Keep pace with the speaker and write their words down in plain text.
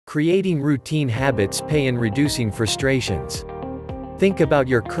Creating routine habits pay in reducing frustrations. Think about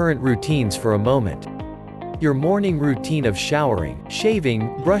your current routines for a moment. Your morning routine of showering,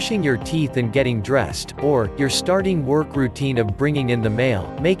 shaving, brushing your teeth and getting dressed, or your starting work routine of bringing in the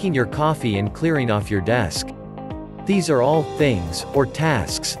mail, making your coffee and clearing off your desk. These are all things, or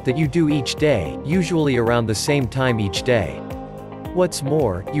tasks, that you do each day, usually around the same time each day. What's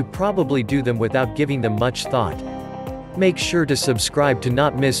more, you probably do them without giving them much thought. Make sure to subscribe to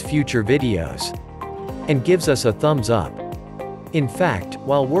not miss future videos. And gives us a thumbs up. In fact,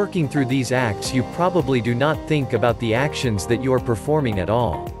 while working through these acts you probably do not think about the actions that you are performing at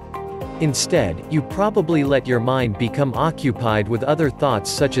all. Instead, you probably let your mind become occupied with other thoughts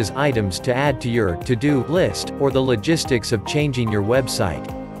such as items to add to your to-do list, or the logistics of changing your website.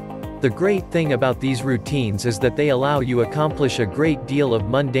 The great thing about these routines is that they allow you to accomplish a great deal of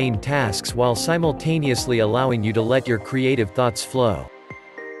mundane tasks while simultaneously allowing you to let your creative thoughts flow.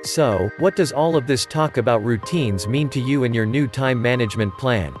 So, what does all of this talk about routines mean to you and your new time management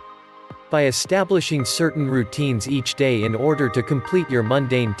plan? By establishing certain routines each day in order to complete your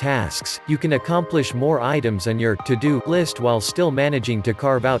mundane tasks, you can accomplish more items on your to-do list while still managing to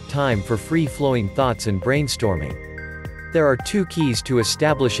carve out time for free-flowing thoughts and brainstorming. There are two keys to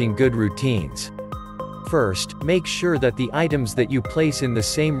establishing good routines. First, make sure that the items that you place in the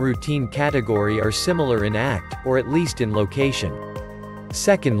same routine category are similar in act, or at least in location.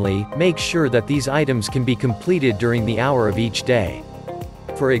 Secondly, make sure that these items can be completed during the hour of each day.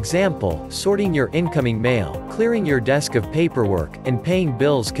 For example, sorting your incoming mail, clearing your desk of paperwork, and paying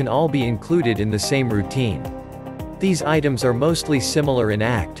bills can all be included in the same routine. These items are mostly similar in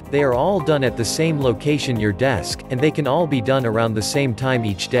act, they are all done at the same location, your desk, and they can all be done around the same time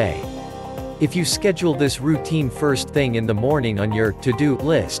each day. If you schedule this routine first thing in the morning on your to-do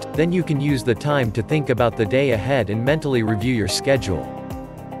list, then you can use the time to think about the day ahead and mentally review your schedule.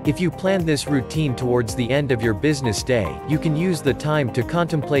 If you plan this routine towards the end of your business day, you can use the time to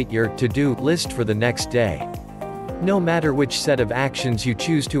contemplate your to-do list for the next day. No matter which set of actions you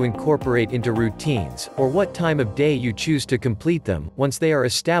choose to incorporate into routines, or what time of day you choose to complete them, once they are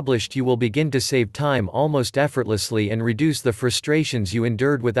established you will begin to save time almost effortlessly and reduce the frustrations you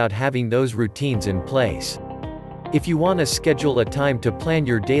endured without having those routines in place. If you want to schedule a time to plan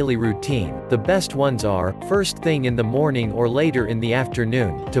your daily routine, the best ones are, first thing in the morning or later in the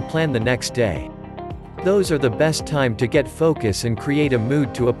afternoon, to plan the next day. Those are the best time to get focus and create a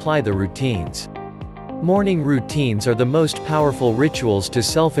mood to apply the routines. Morning routines are the most powerful rituals to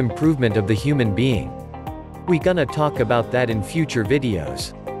self-improvement of the human being. We gonna talk about that in future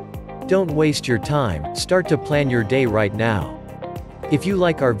videos. Don't waste your time, start to plan your day right now. If you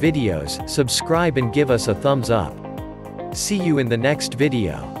like our videos, subscribe and give us a thumbs up. See you in the next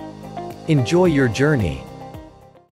video. Enjoy your journey.